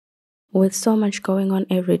With so much going on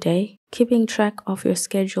every day, keeping track of your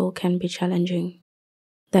schedule can be challenging.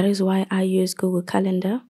 That is why I use Google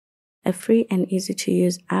Calendar, a free and easy to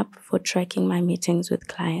use app for tracking my meetings with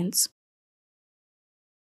clients.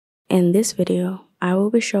 In this video, I will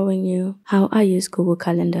be showing you how I use Google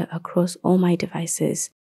Calendar across all my devices.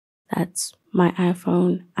 That's my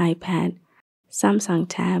iPhone, iPad, Samsung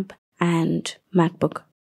Tab, and MacBook.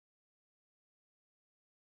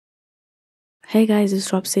 Hey guys, it's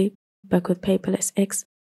Robsy, back with Paperless X,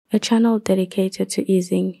 a channel dedicated to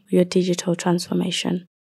easing your digital transformation.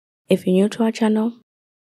 If you're new to our channel,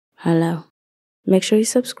 hello. Make sure you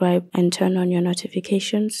subscribe and turn on your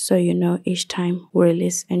notifications so you know each time we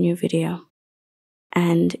release a new video.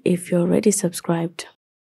 And if you're already subscribed,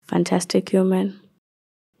 fantastic human,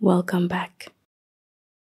 welcome back.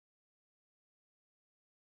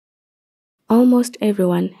 Almost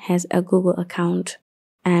everyone has a Google account,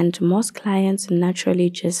 and most clients naturally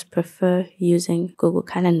just prefer using Google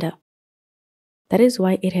Calendar. That is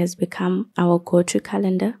why it has become our go-to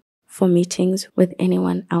calendar for meetings with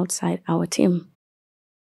anyone outside our team.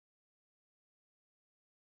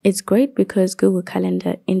 It's great because Google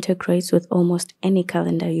Calendar integrates with almost any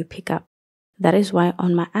calendar you pick up. That is why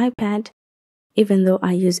on my iPad, even though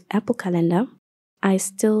I use Apple Calendar, I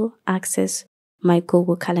still access my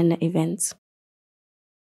Google Calendar events.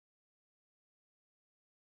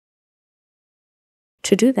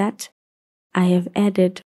 To do that, I have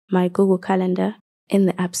added my Google Calendar in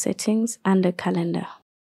the app settings under Calendar.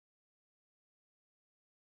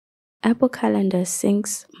 Apple Calendar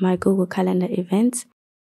syncs my Google Calendar events,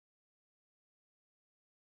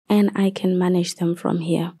 and I can manage them from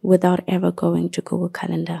here without ever going to Google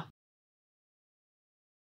Calendar.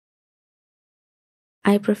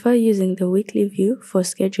 I prefer using the weekly view for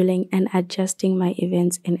scheduling and adjusting my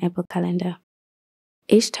events in Apple Calendar.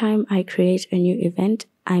 Each time I create a new event,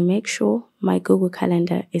 I make sure my Google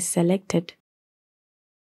Calendar is selected.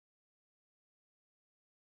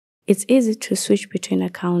 It's easy to switch between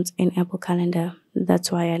accounts in Apple Calendar.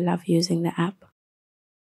 That's why I love using the app.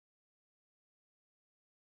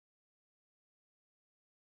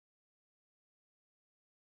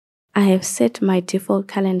 I have set my default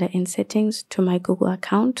calendar in settings to my Google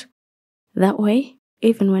account. That way,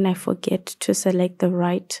 even when I forget to select the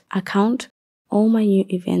right account, all my new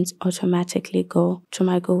events automatically go to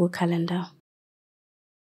my Google Calendar.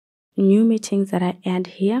 New meetings that I add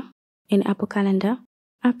here in Apple Calendar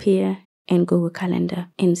appear in Google Calendar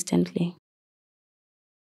instantly.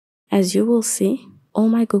 As you will see, all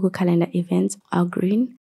my Google Calendar events are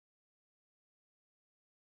green,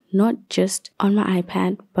 not just on my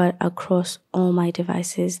iPad, but across all my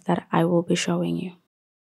devices that I will be showing you.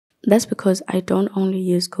 That's because I don't only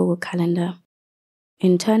use Google Calendar.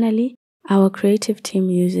 Internally, our creative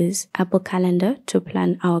team uses Apple Calendar to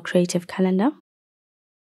plan our creative calendar.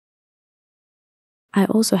 I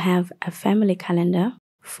also have a family calendar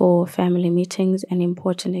for family meetings and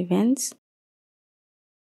important events.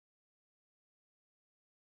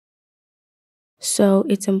 So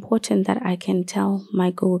it's important that I can tell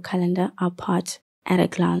my Google Calendar apart at a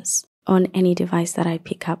glance on any device that I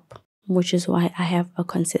pick up, which is why I have a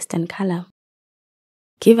consistent color.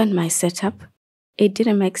 Given my setup, it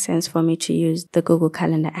didn't make sense for me to use the Google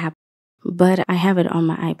Calendar app, but I have it on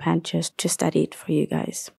my iPad just to study it for you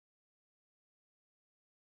guys.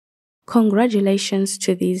 Congratulations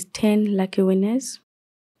to these 10 lucky winners.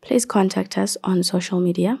 Please contact us on social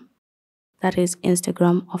media, that is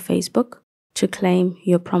Instagram or Facebook, to claim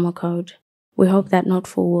your promo code. We hope that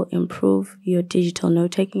Noteful will improve your digital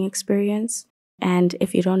note-taking experience. And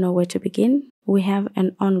if you don't know where to begin, we have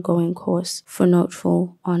an ongoing course for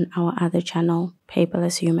Noteful on our other channel,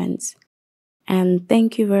 Paperless Humans. And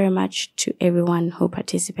thank you very much to everyone who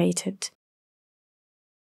participated.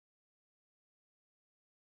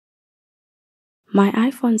 My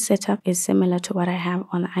iPhone setup is similar to what I have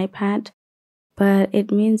on the iPad, but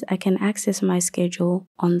it means I can access my schedule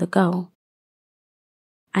on the go.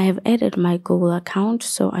 I have added my Google account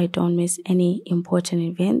so I don't miss any important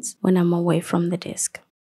events when I'm away from the desk.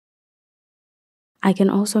 I can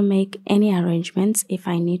also make any arrangements if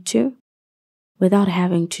I need to, without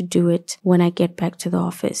having to do it when I get back to the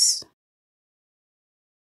office.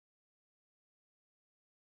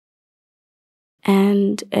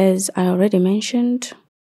 And as I already mentioned,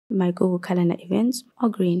 my Google Calendar events are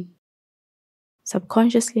green.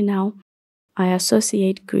 Subconsciously now, I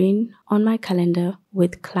associate green on my calendar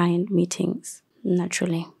with client meetings,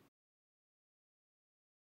 naturally.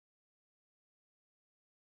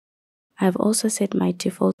 I've also set my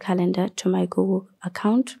default calendar to my Google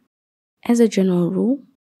account. As a general rule,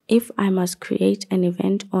 if I must create an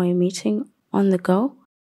event or a meeting on the go,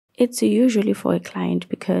 It's usually for a client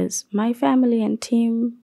because my family and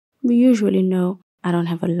team usually know I don't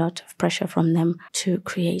have a lot of pressure from them to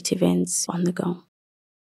create events on the go.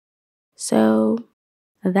 So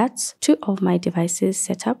that's 2 of my devices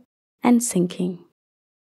set up and syncing.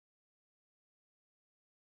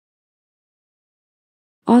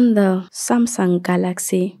 On the Samsung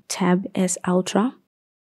Galaxy Tab S Ultra,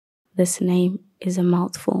 this name is a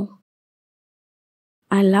mouthful.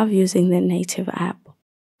 I love using the native app.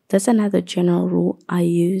 That's another general rule I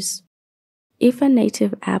use. If a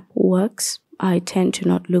native app works, I tend to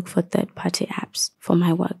not look for third-party apps for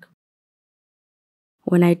my work.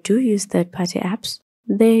 When I do use third-party apps,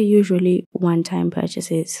 they're usually one-time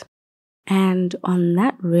purchases. And on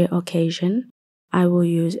that rare occasion, I will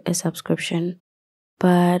use a subscription.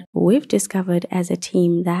 But we've discovered as a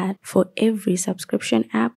team that for every subscription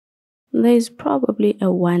app, there's probably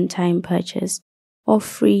a one-time purchase or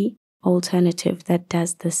free alternative that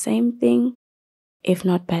does the same thing, if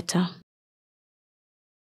not better.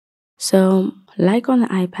 So, like on the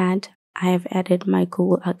iPad, I have added my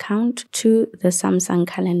Google account to the Samsung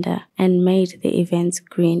calendar and made the events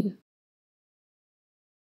green.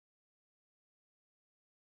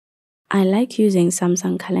 I like using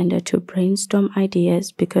Samsung Calendar to brainstorm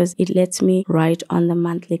ideas because it lets me write on the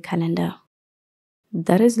monthly calendar.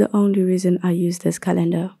 That is the only reason I use this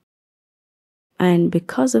calendar. And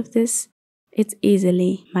because of this, it's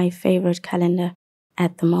easily my favorite calendar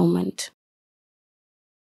at the moment.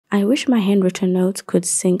 I wish my handwritten notes could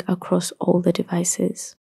sync across all the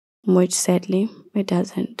devices, which sadly it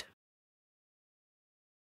doesn't.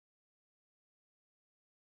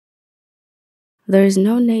 There is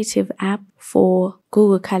no native app for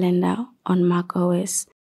Google Calendar on macOS,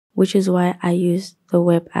 which is why I use the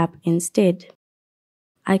web app instead.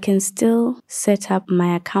 I can still set up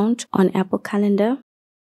my account on Apple Calendar,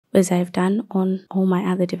 as I've done on all my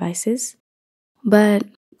other devices, but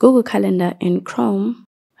Google Calendar in Chrome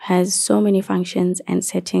has so many functions and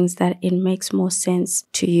settings that it makes more sense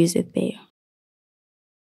to use it there.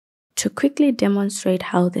 To quickly demonstrate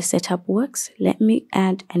how the setup works, let me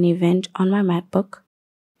add an event on my MacBook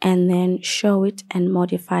and then show it and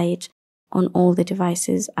modify it on all the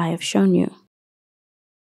devices I have shown you.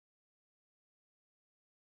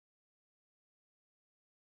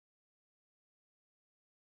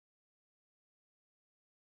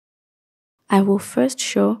 I will first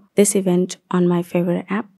show this event on my favorite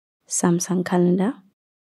app, Samsung Calendar.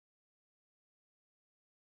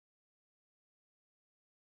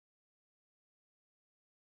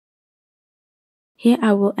 Here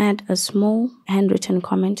I will add a small handwritten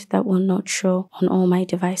comment that will not show on all my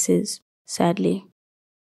devices, sadly.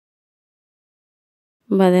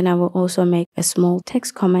 But then I will also make a small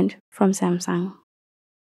text comment from Samsung.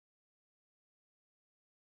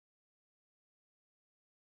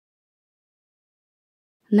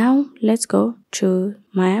 Now let's go to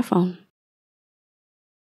my iPhone.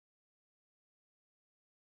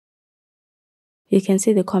 You can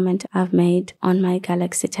see the comment I've made on my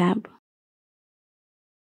Galaxy tab.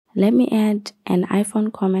 Let me add an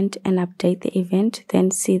iPhone comment and update the event,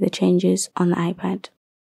 then see the changes on the iPad.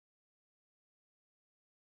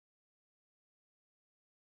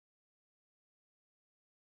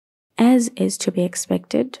 As is to be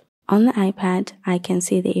expected, on the iPad, I can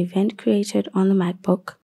see the event created on the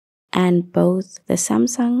MacBook and both the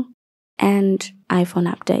Samsung and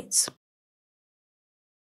iPhone updates.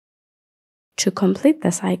 To complete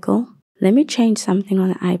the cycle, let me change something on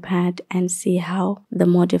the iPad and see how the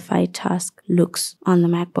modified task looks on the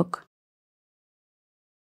MacBook.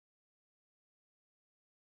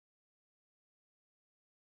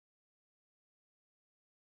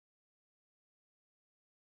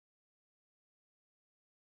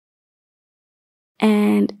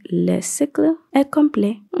 And le cycle est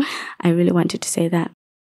complet. I really wanted to say that.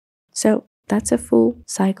 So that's a full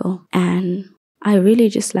cycle. And I really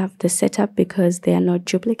just love the setup because there are no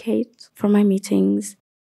duplicates from my meetings.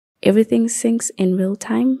 Everything syncs in real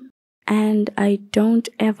time. And I don't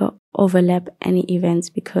ever overlap any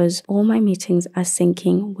events because all my meetings are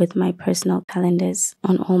syncing with my personal calendars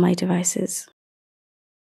on all my devices.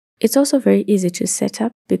 It's also very easy to set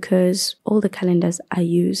up because all the calendars I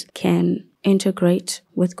use can integrate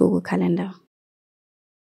with Google Calendar.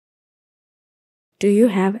 Do you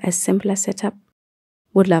have a simpler setup?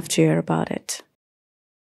 Would love to hear about it.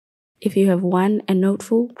 If you have won a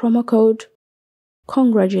Noteful promo code,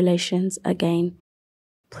 congratulations again.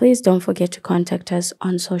 Please don't forget to contact us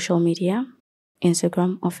on social media,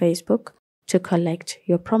 Instagram or Facebook, to collect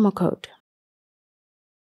your promo code.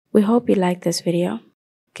 We hope you liked this video.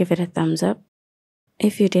 Give it a thumbs up.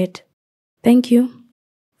 If you did, thank you,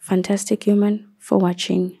 fantastic human, for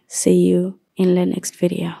watching. See you in the next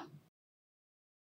video.